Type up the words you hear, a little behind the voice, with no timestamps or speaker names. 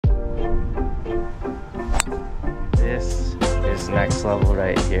This is next level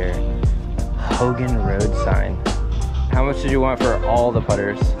right here. Hogan road sign. How much did you want for all the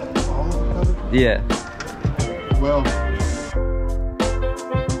putters? All the putters? Yeah. Well,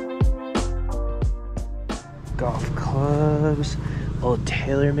 golf clubs. Old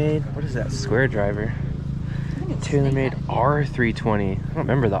TaylorMade. What is that? Square driver. TaylorMade R320. I don't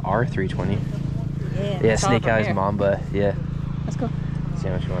remember the R320. Yeah, Snake Eyes Mamba. Yeah. Let's go. See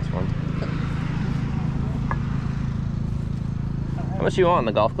how much you want one. How much you want on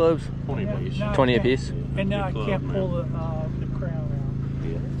the golf clubs? 20 a piece. 20 a piece? And now I can't pull the crown out.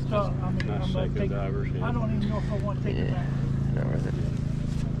 Yeah. So, I mean, Nice I'm gonna Seiko take, divers, yeah. I don't even know if I want to take it back. Not worth it.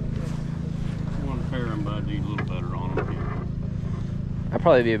 One pair and bud, need a little better on them here. I'll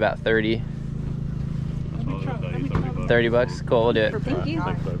probably be about 30. That's all I'll tell you, 30 bucks. 30 bucks? Cool, we'll do it. Thank you.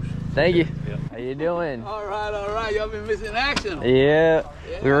 Thank you. Yep. How you doing? All right. Y'all been missing action. Yeah.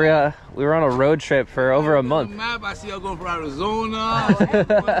 We were on a road trip for over a month. Map, I see y'all going for Arizona.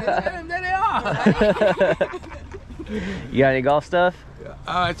 There they are. You got any golf stuff?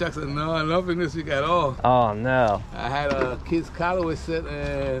 All right, Chuck said, no, nothing this week at all. Oh no. I had a kids Callaway set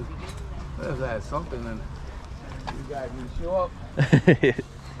and what is that? Something and you guys didn't show up.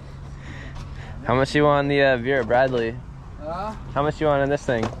 How much you want on the Vera Bradley? Huh? How much you want on this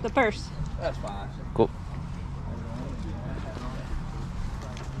thing? The first. That's fine. Cool.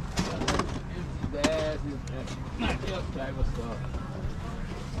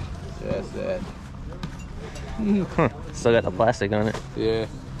 That's that. Still got the plastic on it. Yeah.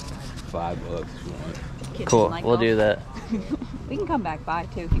 $5 if you want it. Kids Cool. like We'll golf. do that. We can come back by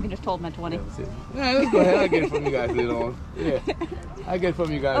too. You can just hold them at 20. Yeah, let's go ahead. I'll get it from you guys later on. Yeah. I'll get it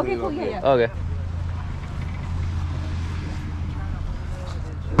from you guys Okay, later cool, on. yeah. Okay.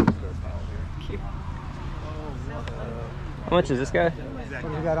 How much is this guy? what do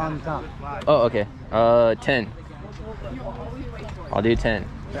we got on the top? Oh, okay. 10. I'll do 10.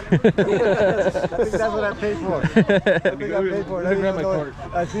 I think that's what I paid for. I think I paid for it. I didn't know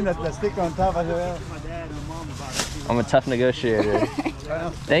I seen the sticker on top. I said, well. I'm a tough negotiator.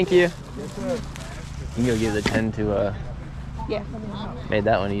 Thank you. You can go give the 10 to Yeah. made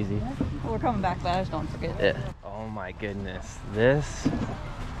that one easy. Well, we're coming back, but I just don't forget. Yeah. Oh my goodness. This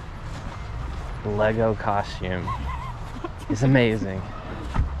Lego costume is amazing.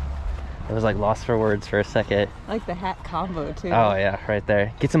 I was like lost for words for a second. I like the hat combo too. Oh yeah, right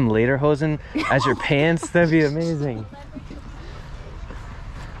there. Get some lederhosen as your pants. That'd be amazing.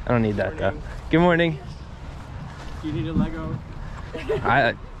 I don't need that though. Good morning. You need a Lego?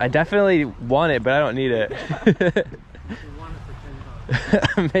 I definitely want it, but I don't need it.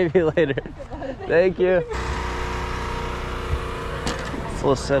 Maybe later. Thank you.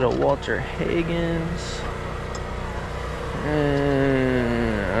 Full set of Walter Hagen's. I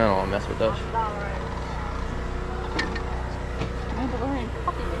don't want to mess with those.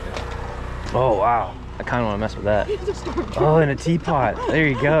 Oh wow, I kind of want to mess with that. Oh, and a teapot. There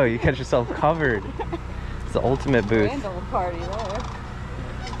you go. You got yourself covered. It's the ultimate booth. Randall party there.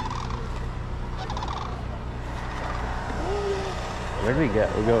 Where do we go?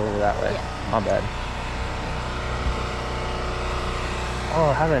 We go over that way. Yeah. My bad.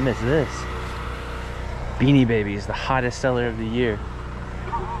 Oh, how did I miss this? Beanie Babies, the hottest seller of the year.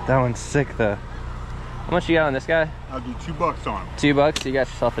 That one's sick though. How much you got on this guy? I'll do $2 on them. $2? You got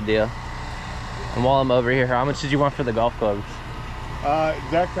yourself a deal. And while I'm over here, how much did you want for the golf clubs?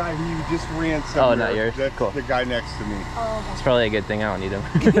 That guy, he just ran somewhere. Oh, not yours? That's Cool. the guy next to me. Oh, It's probably a good thing I don't need them.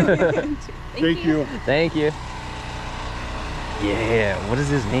 Thank you. Thank you. Yeah, what is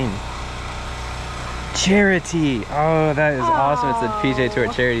his name? Charity. Oh, that is awesome. It's the PGA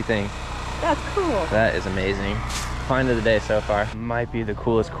Tour charity thing. that's cool. That is amazing. Find of the day so far. Might be the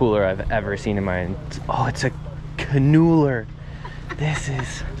coolest cooler I've ever seen in my... Oh, it's a canoeler. This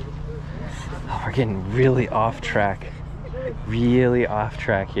is... Oh, we're getting really off track. Really off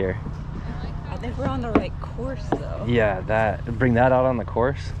track here. I think we're on the right course though. Yeah, that... Bring that out on the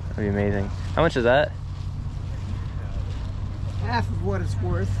course. That'd be amazing. How much is that? Half of what it's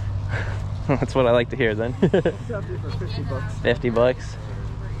worth. That's what I like to hear then. Something for $50. 50 bucks.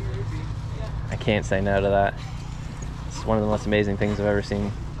 I can't say no to that. It's one of the most amazing things I've ever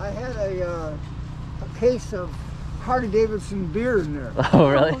seen. I had a case of Harley-Davidson beer in there. Oh,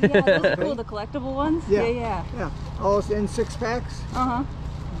 really? Oh, yeah, those are cool. The collectible ones? Yeah. All in 6-packs. Uh-huh.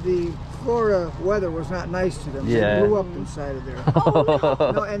 The Florida weather was not nice to them. Yeah. They blew up inside of there.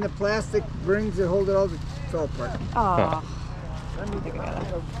 Oh, No, and the plastic rings that hold it all fell apart. Oh.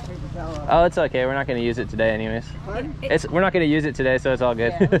 Oh, it's okay. We're not going to use it today anyways. We're not going to use it today, so it's all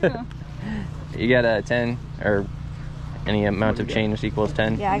good. Yeah. You got a 10 or Any amount of change equals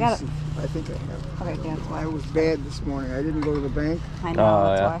 10? Yeah, I got it. I think I have. Okay, yeah, that's I why. was bad this morning. I didn't go to the bank. I know,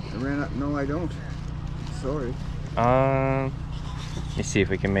 Oh, that's yeah. why. I ran up. No, I don't. Sorry. Let's see if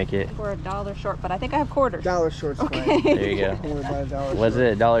we can make it. We're $1 short, but I think I have quarters. $1 short's Okay. fine. There you go. Don't worry about $1 Was short.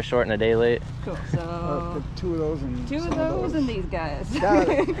 it $1 short and a day late? Cool. So, Put 2 of those and two of those and these guys. Got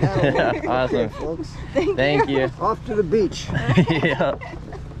it. That'll work. Awesome. Okay, folks. Thank you. Off to the beach. Yeah.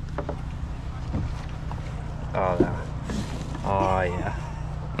 Oh, no. Oh, yeah.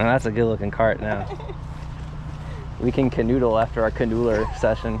 Now that's a good looking cart now. We can canoodle after our canoodler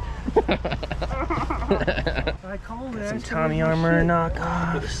session. I called it. Some Tommy Armour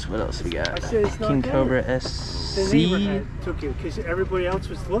knockoffs. What else we got? I said it's not King good. Cobra The SC. neighborhood took it because everybody else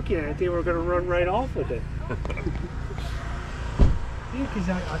was looking at it. They were going to run right off with it. Yeah, 'cause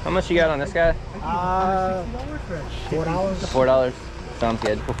How much you got on this guy? $4 for it. $4. Sounds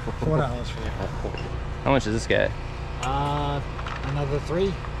good. $4 for you. How much is this guy? Another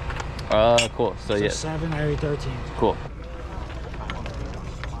 3. Cool. So yeah, 7, I 13. cool.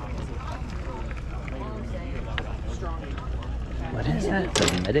 What is that?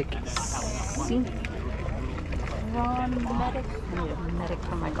 The medic? Ron Medic. I need a medic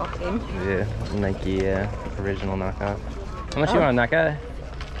for my golf game. Yeah, Nike original knockoff. How much you want on that guy?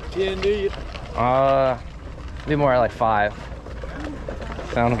 10, do you? Be more like 5.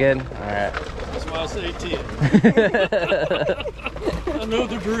 Sound good? All right. That's why I say 10. I know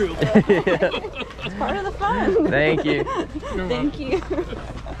the drill. It's part of the fun. Thank you. Thank you.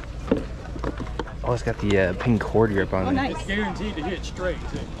 Oh, it's got the pink cord grip on Oh, it. nice. It's guaranteed to hit straight,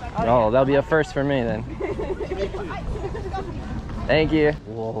 too. Oh, that'll be a first for me then. Thank you.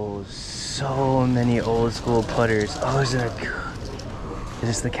 Whoa, so many old school putters. Oh, is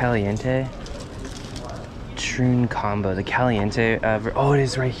this the Caliente? Troon combo, the Caliente. Oh, it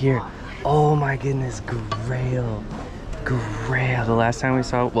is right here. Oh my goodness, Grail. Grail. The last time we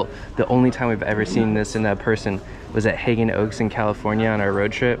saw, well, the only time we've ever seen this in person was at Hagen Oaks in California on our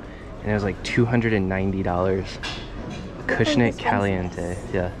road trip. And it was like $290. Cushionet Caliente.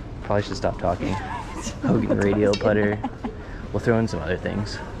 Yeah, probably should stop talking. Hogan radial putter. We'll throw in some other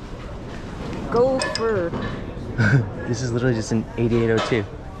things. Gopher. This is literally just an 8802.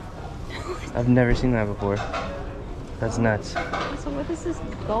 I've never seen that before. That's nuts. So what is this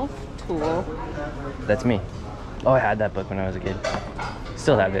golf tool? That's me. Oh, I had that book when I was a kid.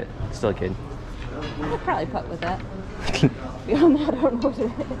 Still have it. Still a kid. I could probably putt with that. Beyond that, I don't know what it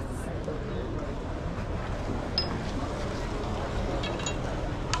is.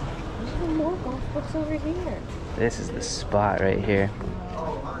 There's some more golf books over here. This is the spot right here.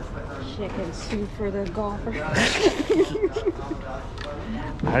 Chicken soup for the golfer.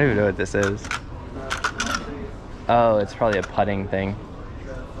 I don't even know what this is. Oh, it's probably a putting thing.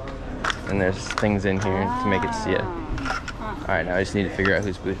 And there's things in here to make it see it. Alright, now I just need to figure out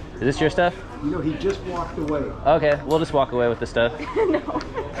whose booth. Is this your stuff? You know, he just walked away. Okay, we'll just walk away with the stuff. I don't know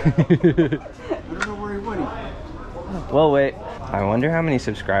where he went. Well, wait. I wonder how many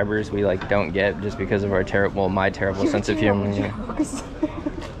subscribers we like don't get just because of our terrible, my terrible sense of humor. Jokes.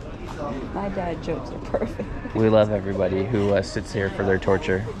 My dad jokes are perfect. We love everybody who sits here for their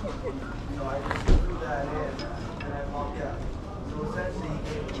torture.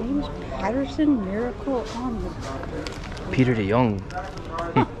 James Patterson, Miracle on the... Peter de Jong.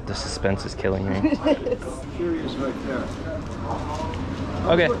 The suspense is killing me. Curious right there.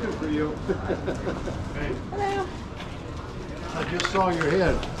 Okay. Looking for you. Hello. I just saw your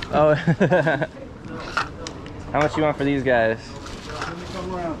head. Oh. How much you want for these guys? Let me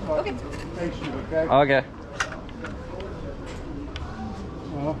come around. Okay. Patient, okay? Okay.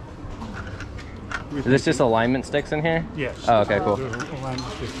 Well, Is this just alignment sticks in here? Yes. Oh, okay, cool. There's a line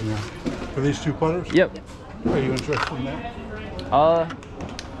sticking there. For these 2 putters? Yep. Are you interested in that?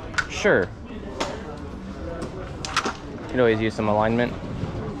 Sure. Could always use some alignment.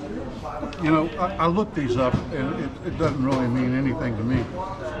 You know, I looked these up, and it doesn't really mean anything to me.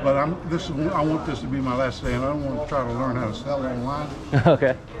 But I want this to be my last day, and I don't want to try to learn how to sell online.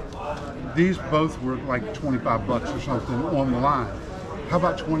 Okay. These both were like $25 or something on the line. How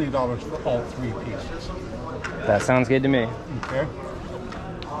about $20 for all 3 pieces? That sounds good to me. Okay.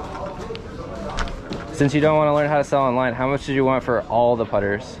 Since you don't want to learn how to sell online, how much did you want for all the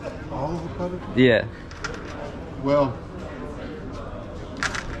putters? All of the putters? Yeah. Well,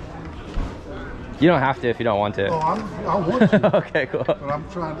 You don't have to if you don't want to. oh, I want to. Okay, cool. But I'm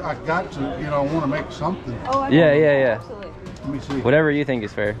trying. I got to. You know, I want to make something. Oh, I Yeah, know. yeah, yeah. Absolutely. Let me see. Whatever you think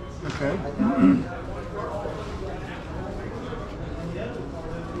is fair. Okay.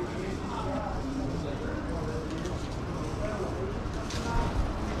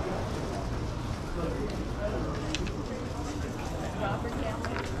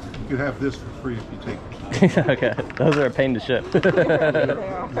 could have this for free if you take it. Okay, those are a pain to ship.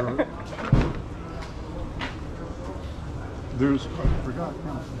 There's, I forgot.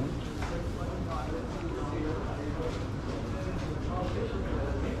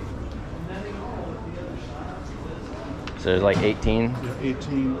 So there's like 18. Yeah,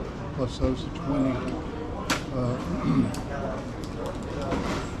 18 plus those 20.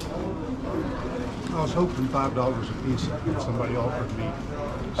 I was hoping $5 a piece. Somebody offered me.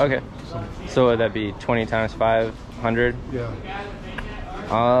 Okay. So would that be 20 times 500? Yeah.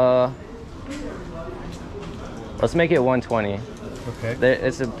 Let's make it 120. Okay.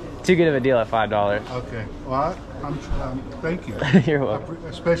 It's too good of a deal at $5. Okay. Well, thank you. You're welcome.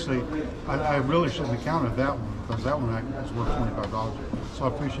 Especially, I really shouldn't have counted that one because that one is worth $25. So I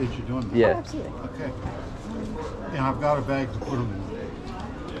appreciate you doing that. Yeah. Oh, absolutely. Okay. And I've got a bag to put them in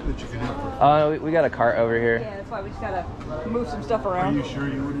that you can have. We got a cart over here. Yeah, that's why we just gotta move some stuff Are around. you sure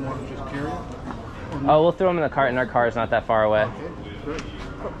you wouldn't want to just carry it? Oh, we'll throw them in the cart, and our car is not that far away. Okay, great.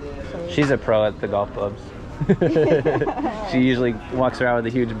 She's a pro at the golf clubs. She usually walks around with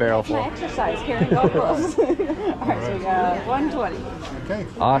a huge barrel Can I full. exercise carrying golf clubs? All right, so we got 120. Okay.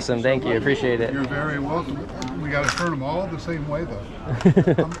 Awesome, thank you, appreciate it. You're very welcome. We got to turn them all the same way, though.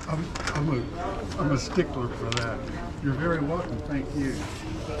 I'm a stickler for that. You're very welcome. Thank you.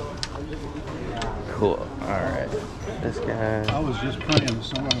 Cool. All right. This guy. I was just praying that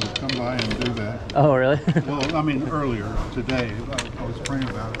somebody would come by and do that. Oh, really? Well, I mean, earlier today, I was praying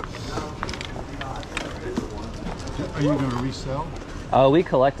about it. Are you going to resell? We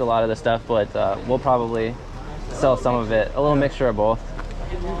collect a lot of the stuff, but we'll probably sell some of it. A little mixture of both.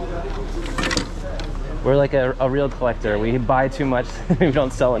 We're like a real collector. We buy too much, we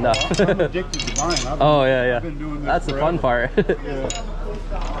don't sell enough. I'm addicted to buying. Oh, yeah. I've been doing this That's forever. the fun part. Yeah.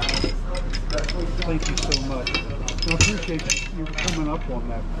 Thank you so much. I appreciate you coming up on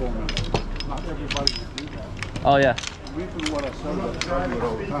that for me. Not everybody would do that. Oh, yeah. Even what I sell, I do it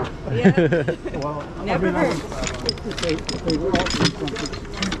all the time. Yeah. Well, Never heard. if they were offering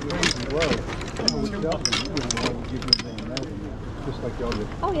something crazy low, I would tell them, I would give them more than that, just like y'all did.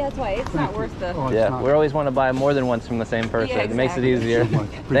 Oh, yeah, that's why. It's not worth the... Oh, it's Yeah, not. we always want to buy more than once from the same person. Yeah, It makes it exactly. easier.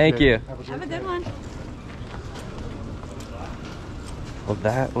 Thank you. Have a good one. Well,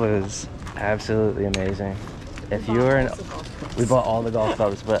 that was absolutely amazing. If you were we bought all the golf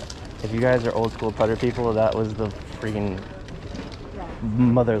clubs, but if you guys are old school putter people, that was the freaking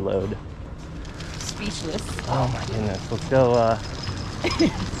mother load. Speechless. Oh my goodness. Let's go.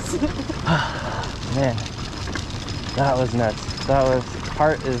 Man, that was nuts. That was,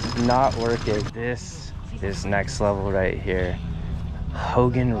 heart is not working. This is next level right here.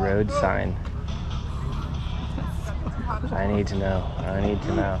 Hogan road sign. I need to know. I need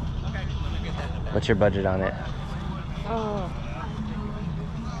to know. What's your budget on it? Oh.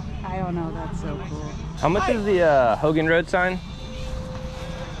 I don't know. That's so cool. How much is the Hogan road sign?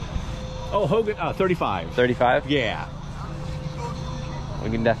 Oh, Hogan, 35. 35? Yeah. We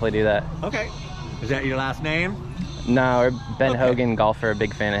can definitely do that. Okay. Is that your last name? No, we're Ben Hogan, golfer,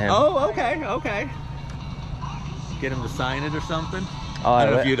 big fan of him. Oh, okay, okay. Get him to sign it or something? Oh, I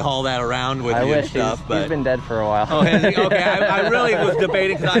don't know if you'd haul that around with I you and wish. stuff, but... He's been dead for a while. Oh, has he? Okay, I really was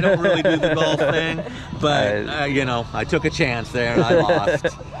debating because I don't really do the golf thing, but, you know, I took a chance there and I lost.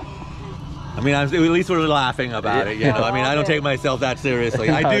 I mean, at least we're laughing about it, you know. I mean, I don't take myself that seriously.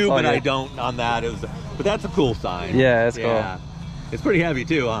 I do, but I don't on that. But that's a cool sign. Yeah, that's cool. It's pretty heavy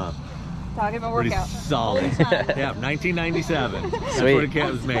too, huh? Talking about Pretty workout. solid. Yeah, 1997. That's Sweet. when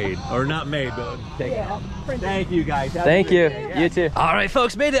it was made. Or not made, but thank you guys. Have a Thank good you. day. Yeah. You too. All right,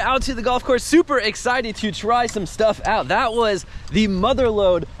 folks, made it out to the golf course. Super excited to try some stuff out. That was the mother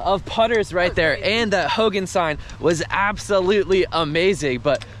load of putters right there, and that Hogan sign was absolutely amazing.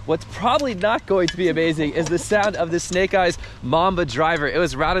 But what's probably not going to be amazing is the sound of the Snake Eyes Mamba driver. It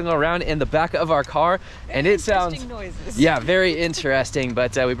was rattling around in the back of our car, and it sounds, noises. yeah, very interesting.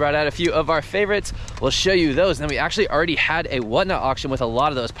 But we brought out a few of our favorites. We'll show you those. And then we actually already had a whatnot auction with a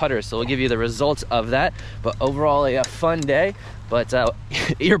lot of those putters, so we'll give you the results of that. But overall, a fun day. But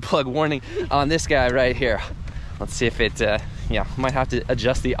earplug warning on this guy right here. Let's see if it, yeah, might have to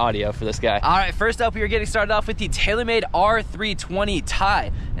adjust the audio for this guy. All right, first up, we are getting started off with the TaylorMade R320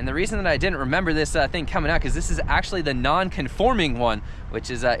 tie. And the reason that I didn't remember this thing coming out, because this is actually the non-conforming one, which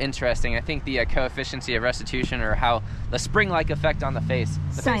is interesting. I think the coefficient of restitution, or how the spring-like effect on the face.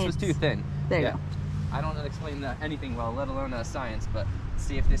 The face was too thin. There you go. I don't explain anything well, let alone science, but let's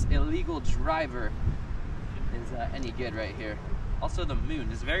see if this illegal driver is any good right here. Also, the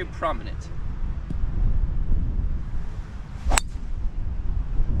moon is very prominent.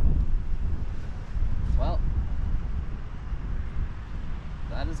 Well,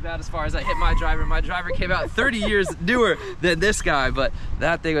 that is about as far as I hit my driver. My driver came out 30 years newer than this guy, but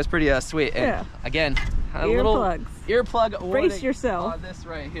that thing was pretty sweet. And yeah. Again, a Earplugs. little earplug Brace yourself on this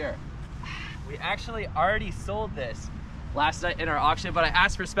right here. We actually already sold this last night in our auction, but I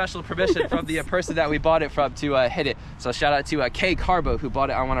asked for special permission from the person that we bought it from to hit it. So shout out to K Carbo who bought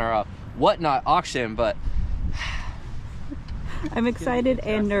it on our whatnot auction. But I'm excited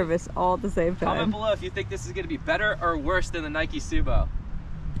and nervous all at the same time. Comment below if you think this is going to be better or worse than the Nike Sumo.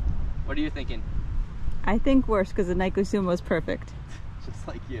 What are you thinking? I think worse because the Nike Sumo is perfect. Just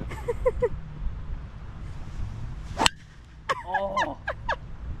like you. Oh,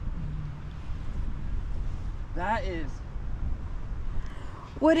 that is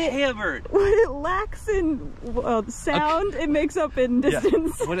hammered. What it lacks in sound, it makes up in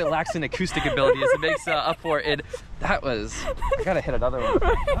distance. Yeah. What it lacks in acoustic abilities, it makes up for it. That was, I gotta hit another one.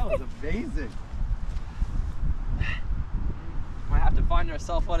 That was amazing. Might have to find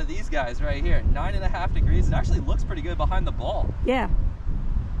ourselves one of these guys right here. 9.5 degrees. It actually looks pretty good behind the ball. Yeah.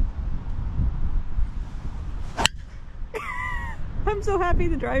 I'm so happy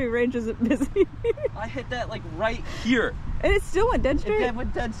the driving range isn't busy. I hit that like right here. And it still went dead straight. It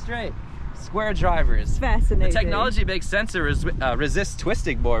went dead straight. Square drivers. Fascinating. The technology makes sense to resist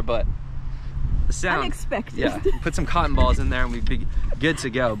twisting more, but the sound. Unexpected. Yeah, put some cotton balls in there and we'd be good to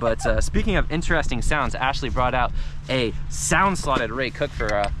go. But speaking of interesting sounds, Ashley brought out a sound slotted Ray Cook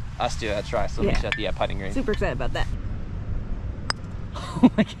for us to try. So let me shut the putting green. Super excited about that.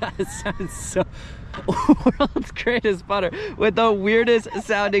 Oh my god, it sounds so... World's greatest putter with the weirdest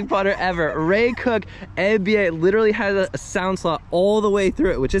sounding putter ever. Ray Cook NBA literally has a sound slot all the way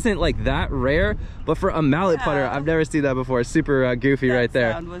through it, which isn't like that rare, but for a mallet putter, I've never seen that before. Super goofy that right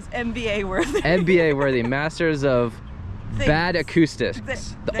there. Sound was NBA worthy. NBA worthy. Masters of bad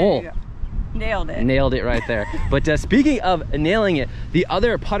acoustics. You go. Nailed it. Nailed it right there. But speaking of nailing it, the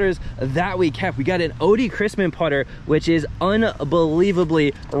other putters that we kept, we got an Odie Chrisman putter, which is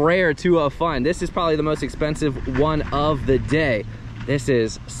unbelievably rare to find. This is probably the most expensive one of the day. This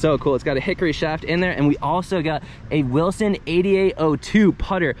is so cool. It's got a hickory shaft in there, and we also got a Wilson 8802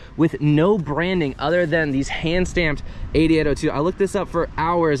 putter with no branding other than these hand-stamped 8802. I looked this up for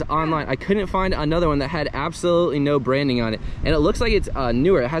hours online. I couldn't find another one that had absolutely no branding on it. And it looks like it's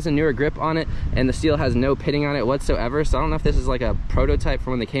newer. It has a newer grip on it, and the steel has no pitting on it whatsoever. So I don't know if this is like a prototype for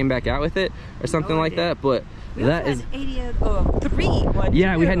when they came back out with it or something like that, but we that also is... had an 8803 one.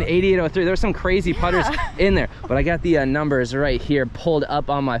 Yeah, too. we had an 8803. There were some crazy putters in there, but I got the numbers right here pulled up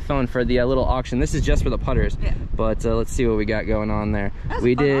on my phone for the little auction. This is just for the putters, but let's see what we got going on there.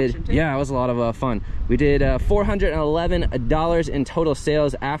 We did, yeah, it was a lot of fun. We did $411 in total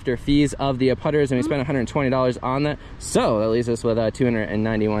sales after fees of the putters, and we spent $120 on that. So that leaves us with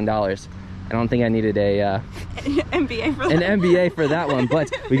 $291. I don't think I needed a MBA for an that. MBA for that one, but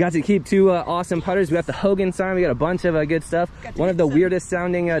we got to keep two awesome putters. We got the Hogan sign. We got a bunch of good stuff. One of the weirdest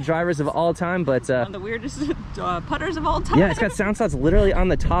sounding drivers of all time, but one of the weirdest putters of all time. Yeah, it's got sound slots literally on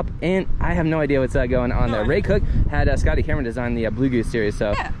the top, and I have no idea what's going on there. Ray Cook had Scotty Cameron design the Blue Goose series,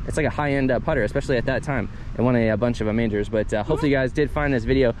 so it's like a high-end putter, especially at that time. It won a bunch of majors, but hopefully you guys did find this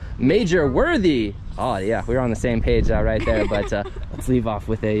video major worthy. Oh yeah, we were on the same page right there, but let's leave off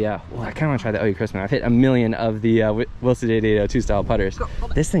with a, well, I kind of want to try the Odie Chrisman. I've hit a million of the Wilson 8802 style putters.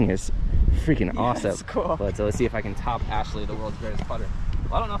 This thing is freaking awesome. Cool. But let's see if I can top Ashley, the world's greatest putter.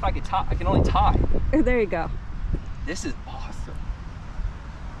 Well, I don't know if I can top, I can only tie. There you go. This is awesome.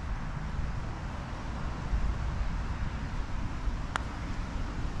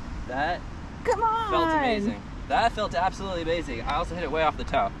 That Come on. felt amazing. That felt absolutely amazing. I also hit it way off the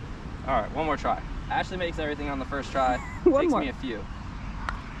toe. All right, one more try. Ashley makes everything on the first try. One Takes more. me a few.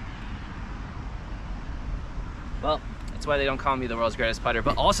 Well, that's why they don't call me the world's greatest putter.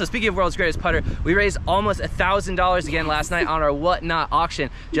 But also, speaking of world's greatest putter, we raised almost $1,000 again last night on our Whatnot auction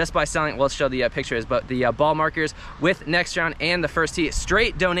just by selling, well, let's show the pictures, but the ball markers with next round and the first tee.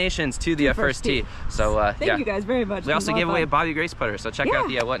 Straight donations to the first tee. So, Thank you guys very much. We also gave away a Bobby Grace putter, so check out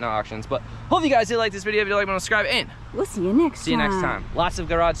the Whatnot auctions. But hope you guys did like this video. If you like, subscribe, and we'll see you next time. See you next time. Lots of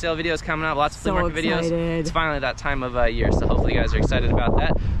garage sale videos coming up, lots of flea market videos. Excited. It's finally that time of year, so hopefully you guys are excited about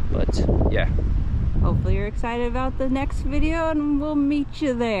that. But yeah. Hopefully you're excited about the next video, and we'll meet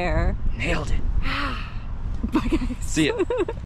you there. Nailed it. Bye guys. See ya.